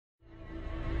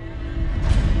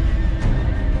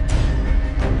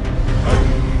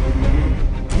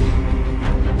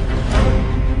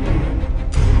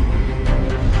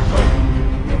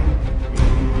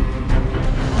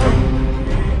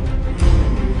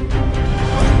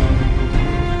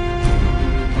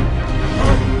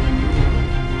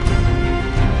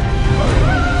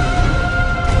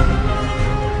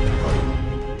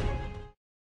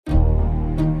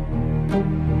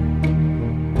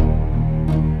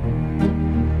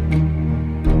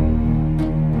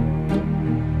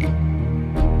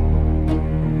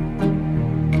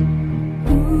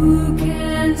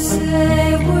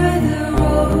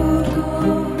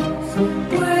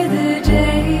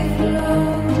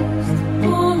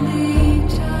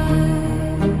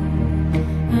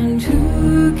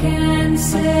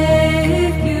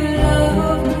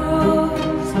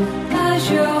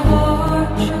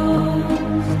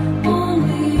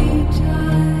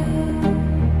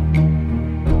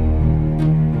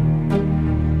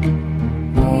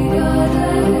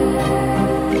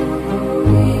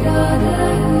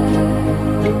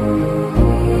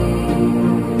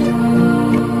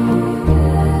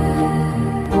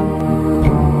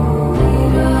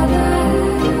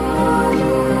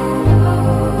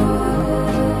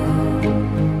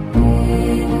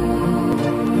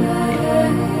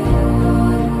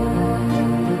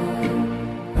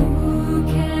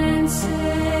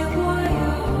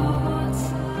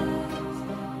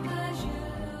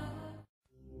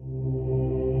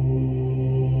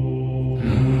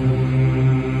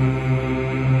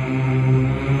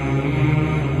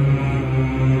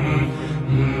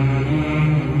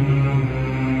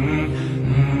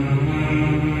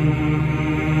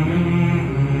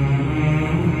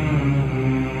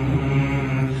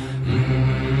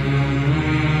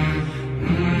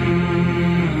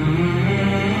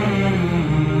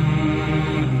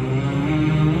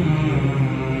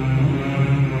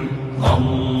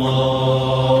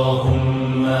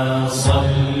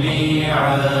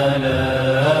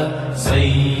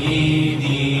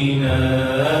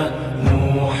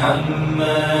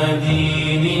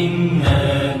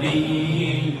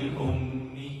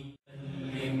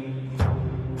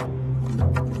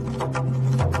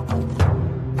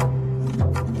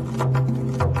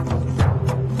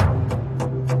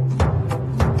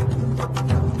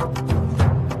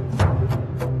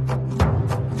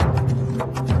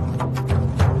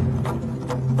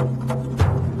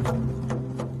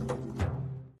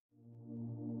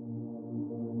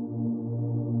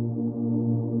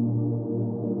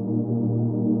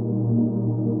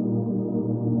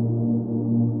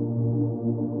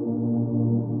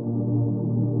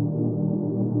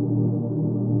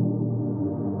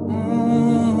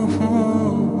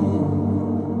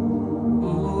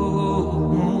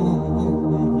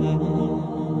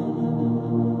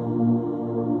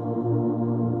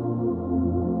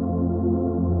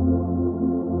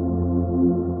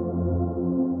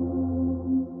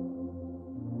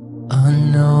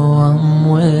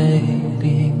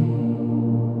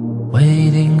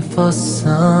for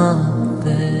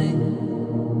something,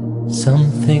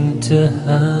 something to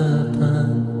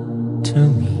happen to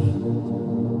me.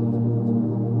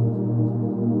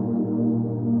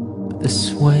 But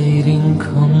this waiting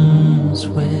comes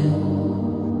with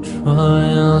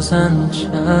trials and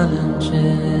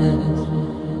challenges.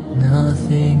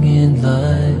 Nothing in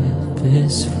life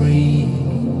is free.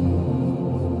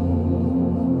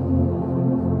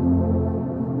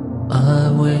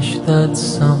 I wish that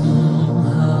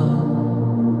somehow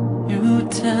you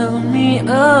tell me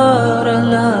out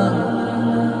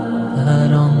aloud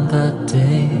that on that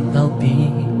day I'll be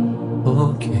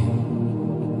okay.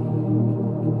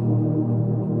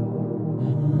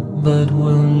 But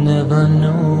we'll never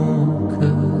know,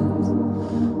 'cause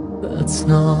that's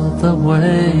not the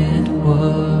way it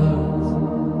works.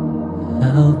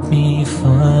 Help me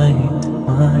find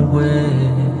my way.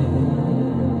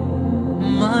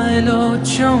 My Lord,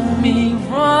 show me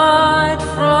right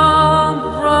from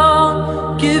wrong.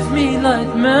 Give me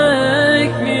light,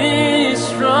 make me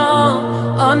strong.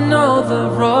 I know the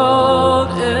road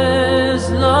is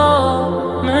long.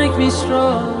 Make me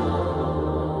strong.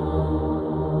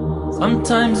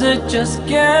 Sometimes it just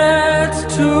gets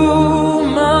too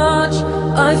much.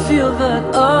 I feel that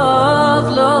I've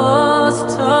lost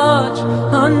touch.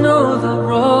 I know the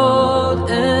road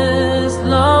is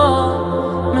long.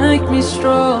 Make me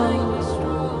strong.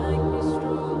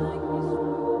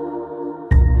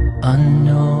 I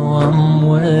know I'm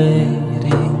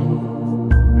waiting,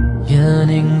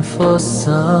 yearning for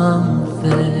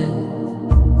something,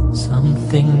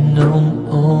 something known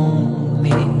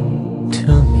only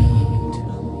to me.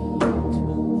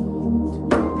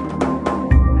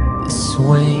 This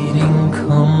waiting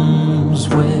comes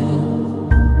with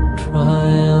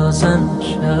trials and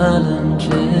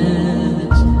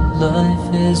challenges. Life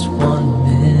is one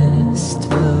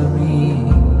mystery.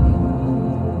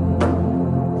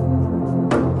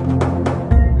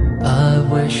 I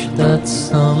wish that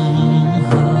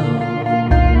somehow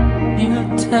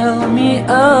you'd tell me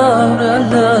out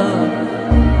aloud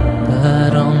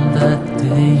that on that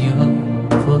day you'll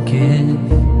forgive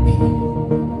me.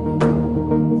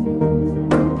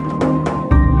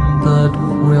 But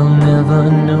we'll never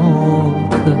know,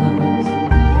 'cause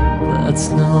that's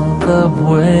not the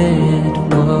way it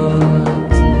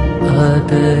works. I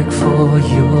beg for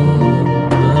your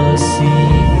mercy.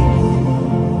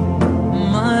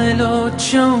 My Lord,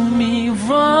 show me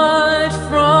right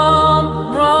from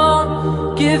wrong.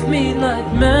 Give me light,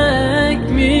 make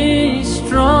me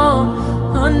strong.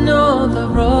 I know the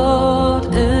road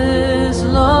is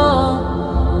long.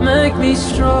 Make me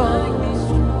strong.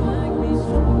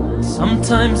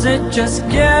 Sometimes it just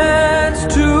gets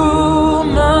too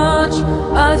much.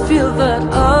 I feel that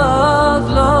I've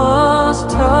lost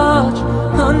touch.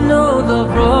 I know